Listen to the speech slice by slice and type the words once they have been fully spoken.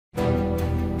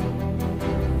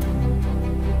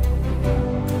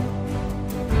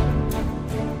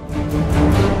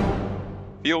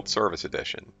Field Service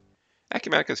Edition.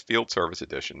 Acumatica's Field Service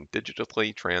Edition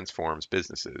digitally transforms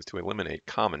businesses to eliminate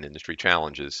common industry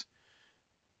challenges.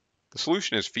 The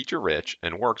solution is feature-rich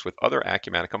and works with other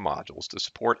Acumatica modules to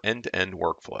support end-to-end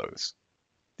workflows.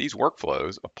 These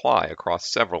workflows apply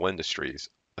across several industries.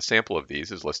 A sample of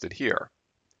these is listed here.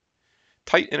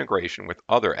 Tight integration with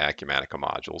other Acumatica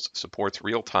modules supports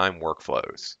real-time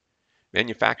workflows.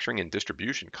 Manufacturing and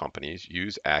distribution companies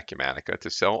use Acumatica to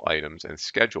sell items and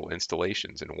schedule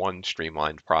installations in one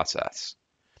streamlined process.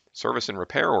 Service and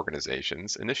repair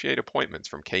organizations initiate appointments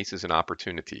from cases and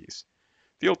opportunities.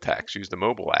 Field techs use the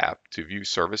mobile app to view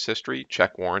service history,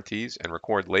 check warranties, and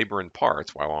record labor and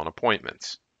parts while on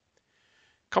appointments.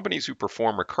 Companies who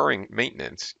perform recurring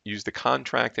maintenance use the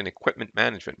Contract and Equipment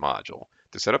Management module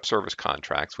to set up service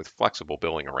contracts with flexible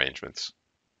billing arrangements.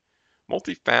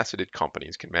 Multifaceted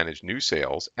companies can manage new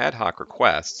sales, ad hoc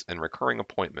requests, and recurring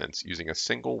appointments using a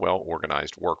single,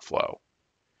 well-organized workflow.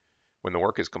 When the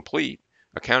work is complete,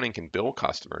 accounting can bill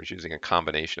customers using a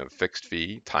combination of fixed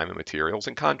fee, time and materials,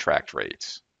 and contract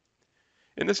rates.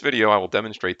 In this video, I will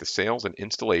demonstrate the sales and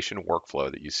installation workflow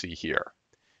that you see here.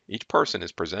 Each person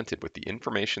is presented with the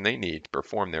information they need to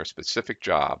perform their specific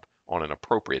job on an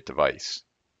appropriate device.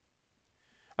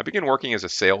 I begin working as a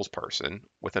salesperson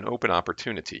with an open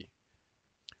opportunity.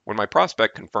 When my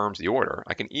prospect confirms the order,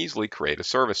 I can easily create a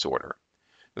service order.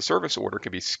 The service order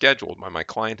can be scheduled when my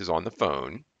client is on the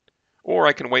phone, or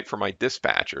I can wait for my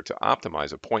dispatcher to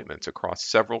optimize appointments across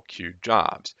several queued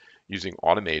jobs using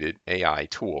automated AI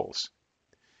tools.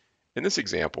 In this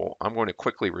example, I'm going to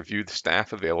quickly review the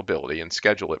staff availability and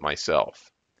schedule it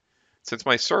myself. Since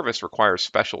my service requires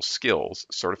special skills,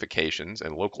 certifications,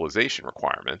 and localization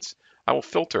requirements, I will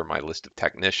filter my list of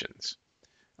technicians.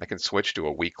 I can switch to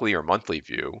a weekly or monthly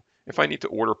view if I need to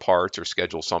order parts or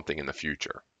schedule something in the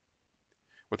future.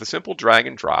 With a simple drag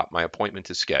and drop, my appointment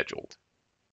is scheduled.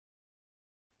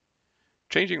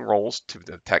 Changing roles to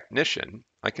the technician,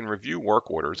 I can review work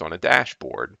orders on a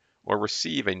dashboard or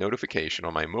receive a notification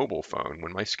on my mobile phone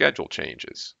when my schedule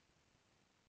changes.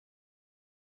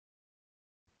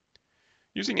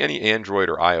 Using any Android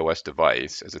or iOS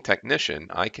device, as a technician,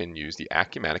 I can use the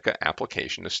Acumatica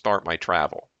application to start my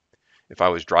travel. If I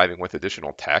was driving with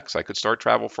additional techs, I could start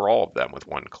travel for all of them with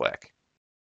one click.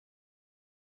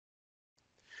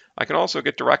 I can also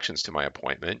get directions to my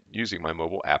appointment using my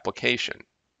mobile application.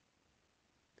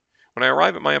 When I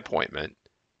arrive at my appointment,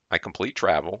 I complete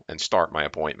travel and start my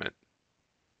appointment.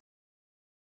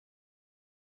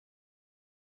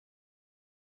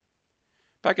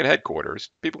 Back at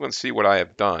headquarters, people can see what I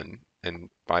have done and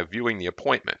by viewing the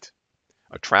appointment.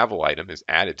 A travel item is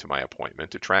added to my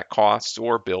appointment to track costs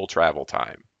or bill travel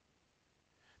time.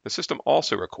 The system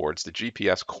also records the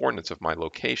GPS coordinates of my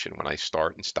location when I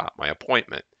start and stop my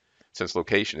appointment, since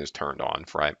location is turned on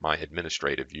for my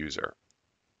administrative user.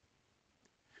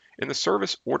 In the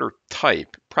Service Order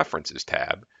Type Preferences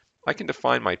tab, I can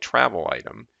define my travel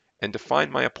item and define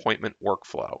my appointment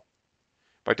workflow.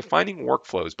 By defining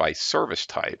workflows by service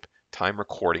type, time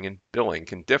recording and billing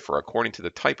can differ according to the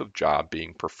type of job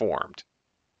being performed.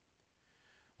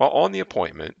 While on the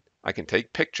appointment, I can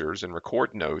take pictures and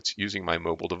record notes using my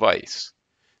mobile device.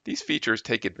 These features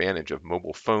take advantage of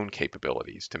mobile phone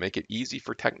capabilities to make it easy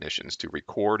for technicians to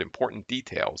record important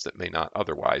details that may not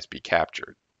otherwise be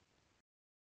captured.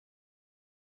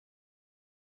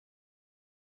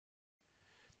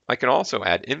 I can also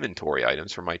add inventory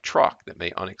items for my truck that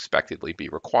may unexpectedly be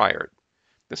required.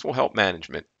 This will help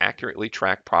management accurately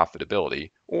track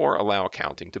profitability or allow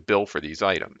accounting to bill for these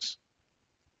items.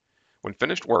 When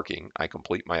finished working, I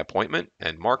complete my appointment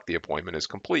and mark the appointment as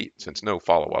complete since no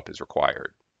follow-up is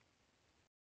required.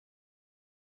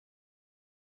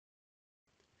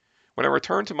 When I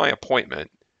return to my appointment,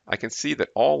 I can see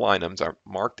that all items are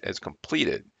marked as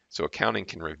completed so accounting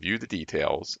can review the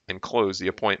details and close the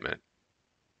appointment.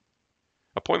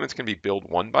 Appointments can be billed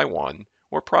one by one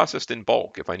or processed in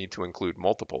bulk if I need to include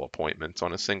multiple appointments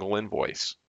on a single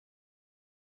invoice.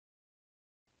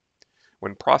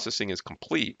 When processing is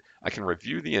complete, I can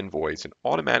review the invoice and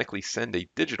automatically send a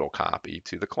digital copy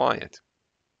to the client.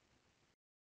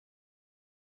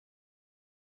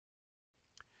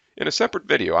 In a separate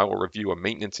video, I will review a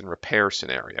maintenance and repair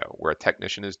scenario where a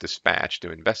technician is dispatched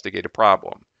to investigate a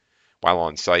problem. While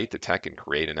on site, the tech can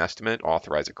create an estimate,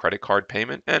 authorize a credit card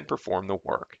payment, and perform the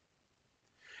work.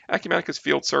 Acumatica's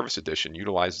Field Service Edition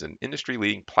utilizes an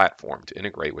industry-leading platform to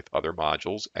integrate with other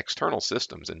modules, external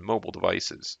systems, and mobile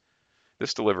devices.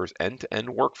 This delivers end-to-end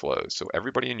workflows so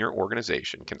everybody in your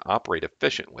organization can operate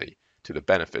efficiently to the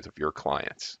benefit of your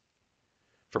clients.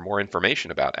 For more information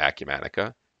about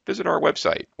Acumatica, visit our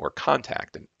website or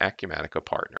contact an Acumatica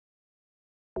partner.